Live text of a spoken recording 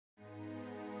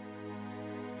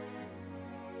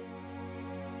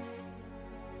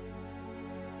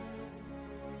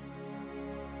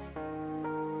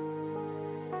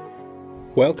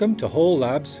Welcome to Hall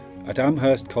Labs at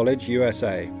Armherst College,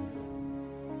 USA.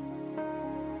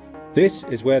 This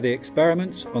is where the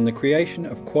experiments on the creation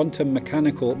of quantum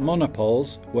mechanical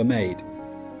monopoles were made.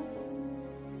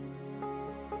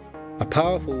 A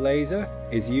powerful laser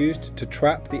is used to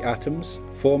trap the atoms,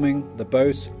 forming the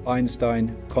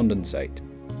Bose-Einstein condensate.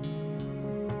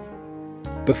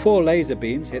 Before laser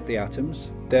beams hit the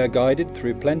atoms, they are guided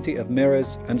through plenty of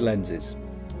mirrors and lenses.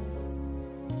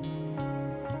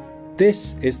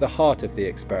 This is the heart of the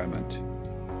experiment.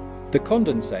 The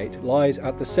condensate lies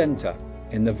at the centre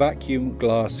in the vacuum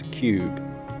glass cube.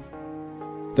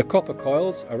 The copper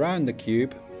coils around the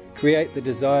cube create the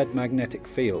desired magnetic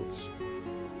fields.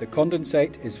 The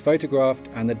condensate is photographed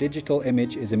and the digital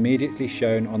image is immediately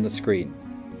shown on the screen.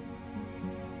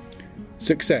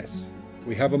 Success!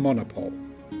 We have a monopole.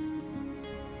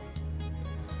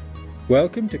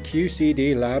 Welcome to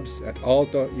QCD Labs at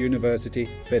Aalto University,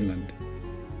 Finland.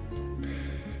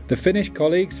 The Finnish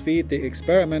colleagues feed the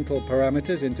experimental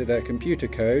parameters into their computer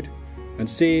code and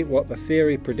see what the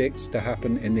theory predicts to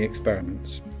happen in the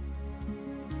experiments.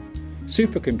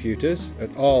 Supercomputers at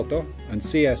Aalto and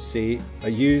CSC are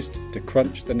used to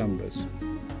crunch the numbers.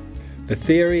 The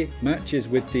theory matches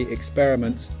with the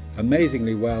experiments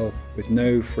amazingly well with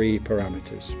no free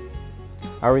parameters.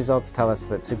 Our results tell us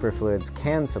that superfluids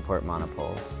can support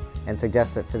monopoles and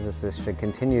suggest that physicists should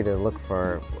continue to look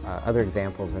for other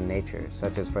examples in nature,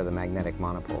 such as for the magnetic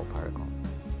monopole particle.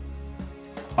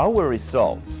 Our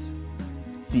results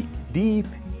dig deep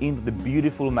into the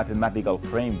beautiful mathematical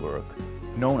framework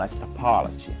known as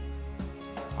topology.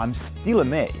 I'm still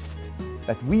amazed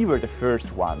that we were the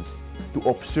first ones to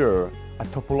observe a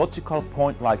topological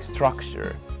point-like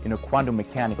structure in a quantum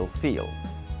mechanical field.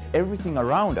 Everything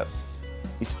around us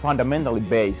is fundamentally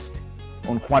based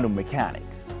on quantum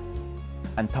mechanics,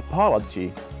 and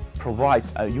topology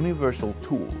provides a universal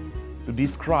tool to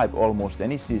describe almost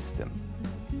any system.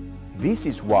 This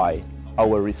is why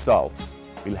our results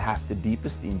will have the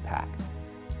deepest impact.